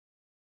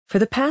For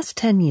the past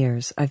 10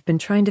 years, I've been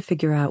trying to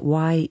figure out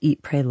why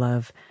Eat, Pray,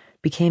 Love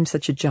became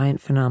such a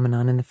giant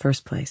phenomenon in the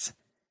first place.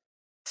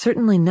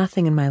 Certainly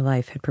nothing in my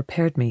life had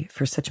prepared me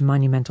for such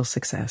monumental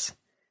success.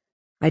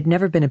 I'd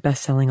never been a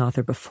best-selling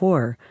author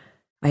before.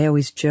 I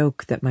always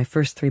joke that my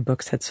first 3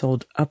 books had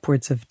sold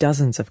upwards of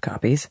dozens of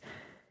copies,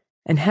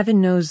 and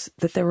heaven knows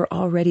that there were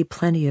already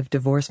plenty of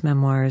divorce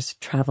memoirs,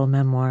 travel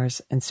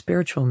memoirs, and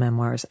spiritual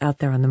memoirs out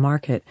there on the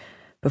market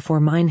before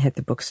mine hit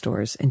the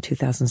bookstores in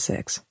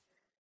 2006.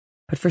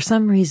 But for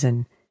some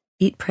reason,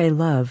 Eat, Pray,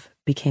 Love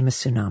became a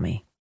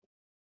tsunami.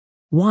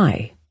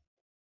 Why?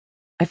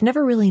 I've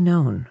never really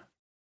known.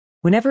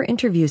 Whenever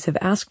interviews have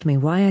asked me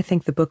why I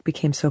think the book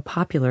became so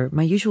popular,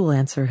 my usual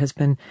answer has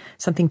been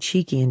something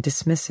cheeky and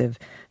dismissive,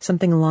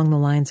 something along the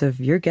lines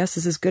of, "Your guess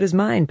is as good as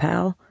mine,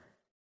 pal."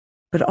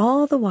 But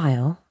all the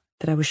while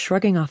that I was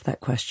shrugging off that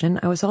question,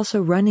 I was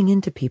also running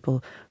into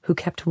people who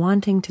kept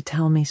wanting to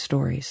tell me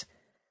stories.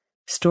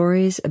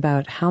 Stories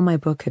about how my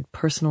book had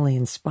personally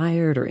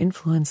inspired or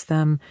influenced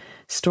them,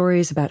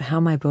 stories about how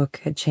my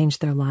book had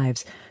changed their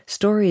lives,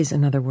 stories,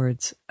 in other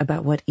words,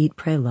 about what Eat,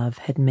 Pray, Love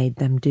had made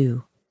them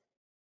do.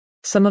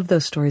 Some of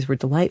those stories were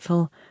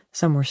delightful,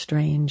 some were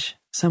strange,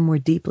 some were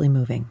deeply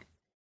moving.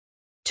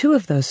 2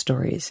 of those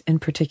stories, in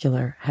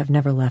particular, have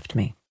never left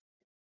me.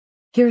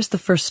 Here's the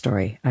first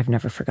story I've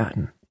never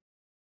forgotten.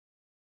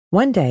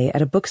 One day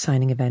at a book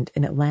signing event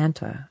in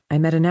Atlanta, I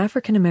met an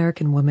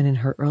African-American woman in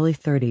her early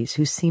 30s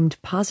who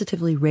seemed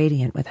positively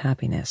radiant with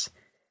happiness.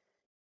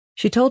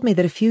 She told me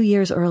that a few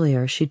years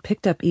earlier she'd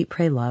picked up Eat,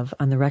 Pray, Love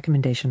on the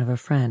recommendation of a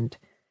friend.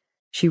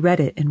 She read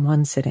it in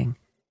one sitting.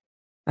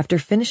 After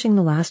finishing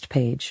the last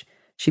page,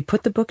 she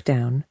put the book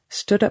down,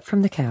 stood up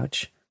from the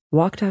couch,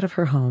 walked out of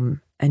her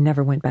home, and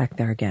never went back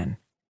there again.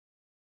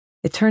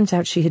 It turns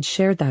out she had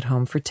shared that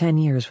home for 10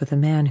 years with a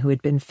man who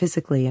had been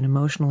physically and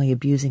emotionally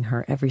abusing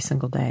her every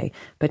single day,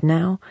 but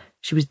now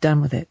she was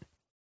done with it.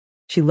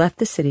 She left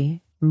the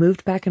city,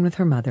 moved back in with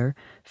her mother,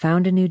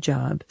 found a new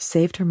job,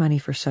 saved her money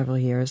for several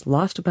years,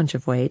 lost a bunch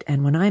of weight,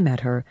 and when I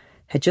met her,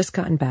 had just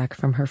gotten back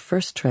from her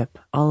first trip,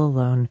 all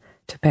alone,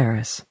 to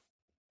Paris.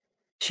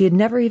 She had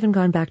never even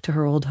gone back to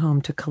her old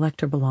home to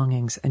collect her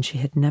belongings, and she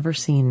had never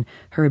seen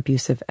her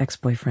abusive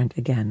ex-boyfriend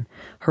again.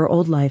 Her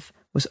old life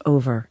was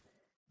over,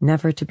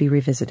 never to be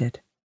revisited.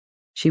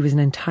 She was an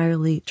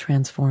entirely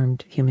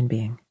transformed human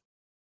being.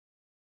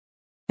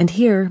 And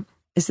here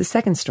is the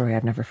second story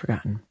I've never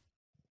forgotten.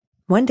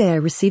 One day I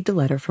received a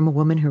letter from a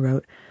woman who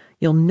wrote,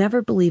 "You'll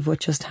never believe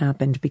what just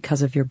happened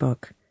because of your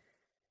book."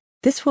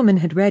 This woman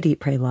had read Eat,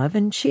 Pray, Love,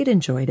 and she had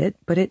enjoyed it,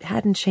 but it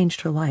hadn't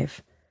changed her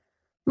life.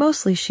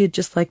 Mostly she had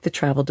just liked the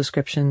travel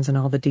descriptions and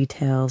all the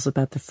details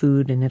about the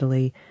food in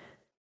Italy,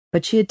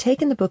 but she had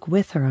taken the book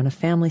with her on a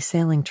family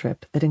sailing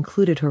trip that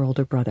included her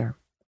older brother.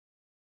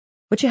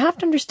 "What you have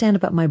to understand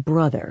about my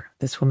brother,"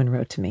 this woman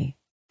wrote to me,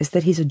 "is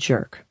that he's a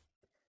jerk.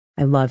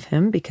 I love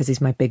him because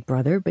he's my big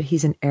brother, but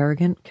he's an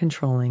arrogant,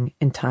 controlling,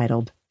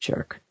 entitled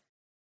jerk."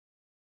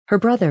 Her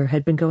brother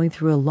had been going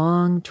through a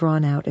long,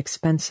 drawn-out,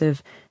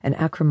 expensive, and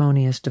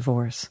acrimonious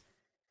divorce.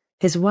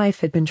 His wife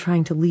had been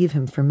trying to leave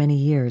him for many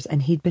years,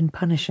 and he'd been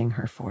punishing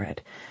her for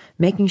it,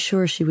 making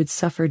sure she would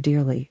suffer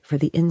dearly for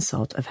the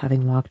insult of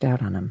having walked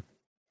out on him.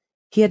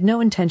 He had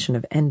no intention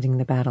of ending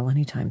the battle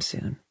anytime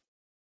soon.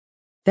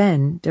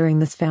 Then, during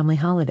this family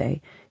holiday,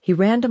 he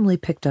randomly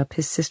picked up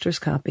his sister's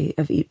copy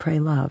of Eat, Pray,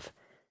 Love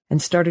and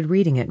started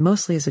reading it,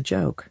 mostly as a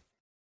joke.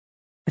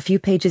 A few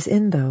pages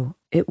in, though,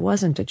 it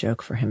wasn't a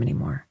joke for him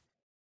anymore.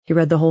 He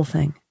read the whole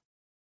thing.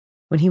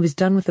 When he was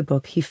done with the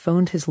book, he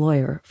phoned his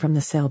lawyer from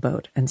the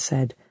sailboat and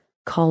said,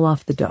 "Call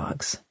off the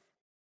dogs."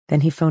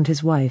 Then he phoned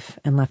his wife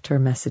and left her a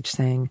message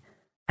saying,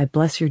 "I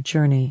bless your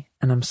journey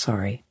and I'm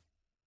sorry."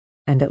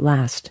 And at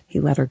last,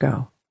 he let her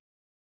go.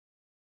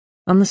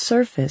 On the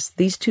surface,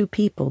 these 2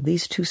 people,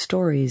 these 2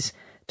 stories,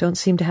 don't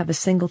seem to have a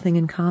single thing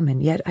in common,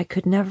 yet I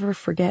could never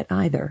forget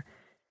either,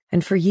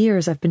 and for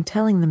years I've been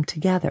telling them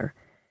together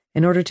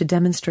in order to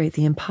demonstrate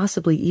the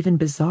impossibly, even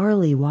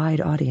bizarrely wide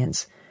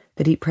audience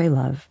that Eat, Pray,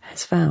 Love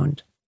has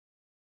found.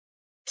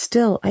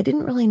 Still, I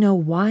didn't really know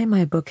why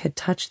my book had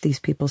touched these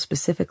people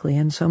specifically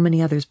and so many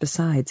others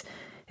besides.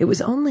 It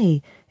was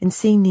only in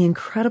seeing the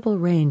incredible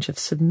range of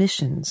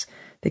submissions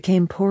that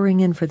came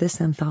pouring in for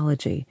this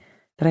anthology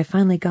that I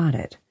finally got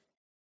it,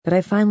 that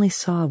I finally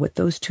saw what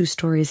those 2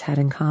 stories had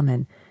in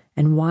common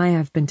and why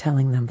I've been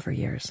telling them for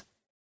years.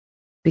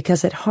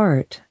 Because at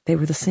heart, they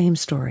were the same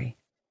story,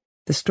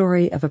 the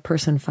story of a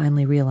person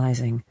finally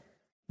realizing,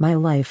 my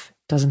life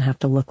doesn't have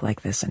to look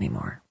like this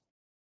anymore.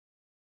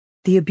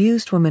 The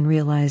abused woman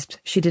realized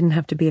she didn't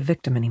have to be a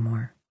victim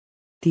anymore.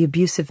 The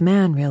abusive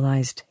man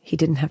realized he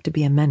didn't have to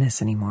be a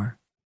menace anymore.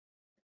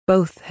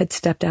 Both had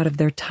stepped out of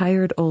their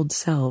tired old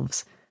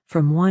selves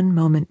from one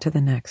moment to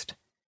the next,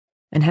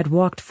 and had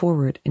walked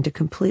forward into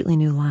completely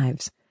new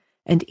lives,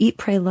 and Eat,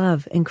 Pray,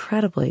 Love,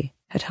 incredibly,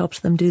 had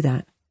helped them do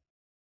that.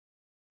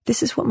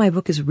 This is what my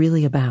book is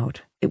really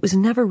about. It was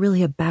never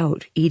really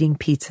about eating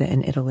pizza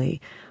in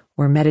Italy,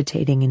 or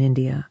meditating in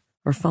India,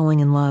 or falling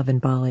in love in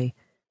Bali.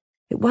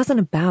 It wasn't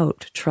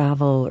about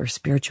travel or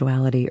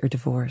spirituality or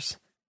divorce.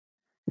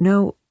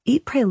 No,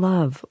 Eat, Pray,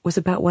 Love was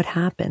about what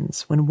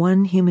happens when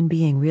one human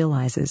being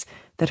realizes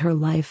that her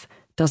life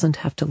doesn't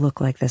have to look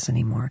like this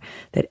anymore,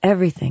 that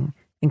everything,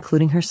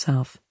 including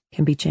herself,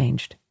 can be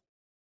changed.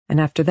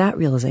 And after that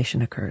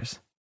realization occurs,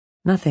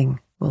 nothing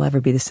will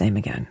ever be the same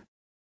again.